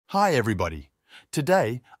Hi everybody!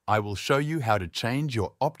 Today I will show you how to change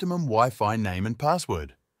your Optimum Wi-Fi name and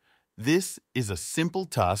password. This is a simple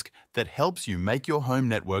task that helps you make your home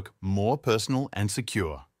network more personal and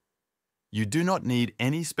secure. You do not need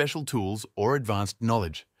any special tools or advanced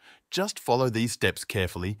knowledge. Just follow these steps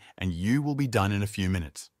carefully and you will be done in a few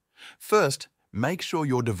minutes. First, make sure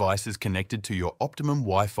your device is connected to your Optimum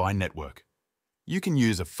Wi-Fi network. You can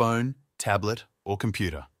use a phone, tablet or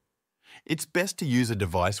computer. It's best to use a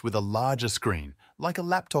device with a larger screen, like a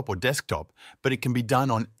laptop or desktop, but it can be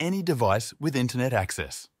done on any device with internet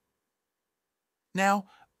access. Now,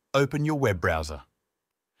 open your web browser.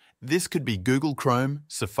 This could be Google Chrome,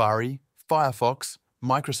 Safari, Firefox,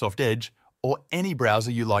 Microsoft Edge, or any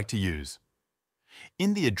browser you like to use.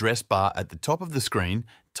 In the address bar at the top of the screen,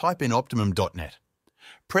 type in optimum.net.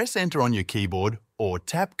 Press Enter on your keyboard or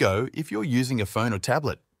tap Go if you're using a phone or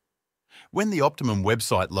tablet. When the Optimum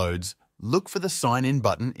website loads, look for the Sign In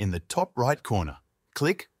button in the top right corner.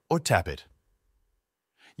 Click or tap it.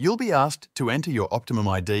 You'll be asked to enter your Optimum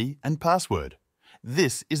ID and password.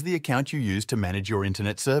 This is the account you use to manage your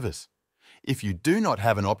internet service. If you do not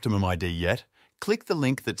have an Optimum ID yet, click the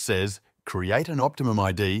link that says Create an Optimum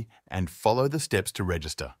ID and follow the steps to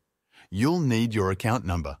register. You'll need your account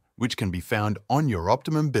number, which can be found on your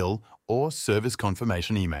Optimum bill or service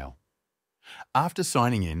confirmation email. After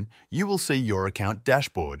signing in, you will see your account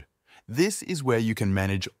dashboard. This is where you can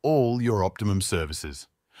manage all your Optimum services.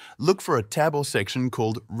 Look for a tab or section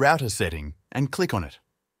called Router Setting and click on it.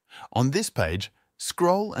 On this page,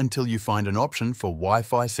 scroll until you find an option for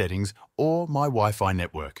Wi-Fi settings or My Wi-Fi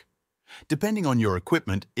network. Depending on your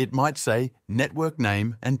equipment, it might say Network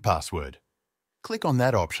Name and Password. Click on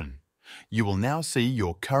that option. You will now see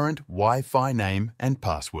your current Wi-Fi name and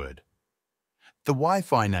password. The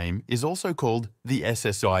Wi-Fi name is also called the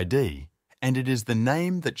SSID, and it is the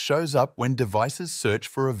name that shows up when devices search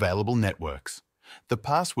for available networks. The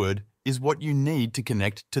password is what you need to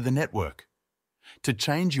connect to the network. To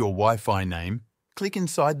change your Wi-Fi name, click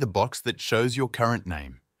inside the box that shows your current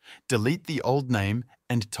name. Delete the old name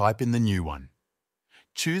and type in the new one.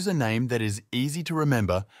 Choose a name that is easy to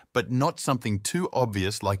remember but not something too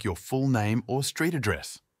obvious like your full name or street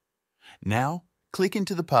address. Now, click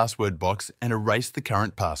into the password box and erase the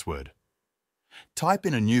current password. Type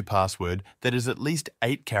in a new password that is at least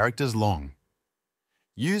 8 characters long.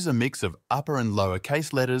 Use a mix of upper and lower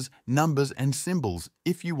case letters, numbers and symbols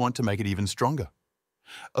if you want to make it even stronger.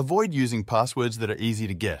 Avoid using passwords that are easy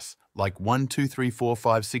to guess, like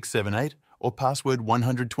 12345678 or password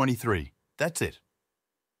 123. That's it.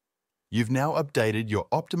 You've now updated your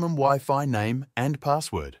Optimum Wi-Fi name and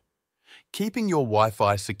password. Keeping your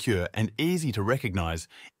Wi-Fi secure and easy to recognize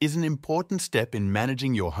is an important step in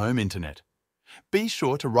managing your home internet. Be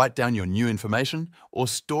sure to write down your new information or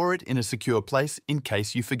store it in a secure place in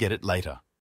case you forget it later.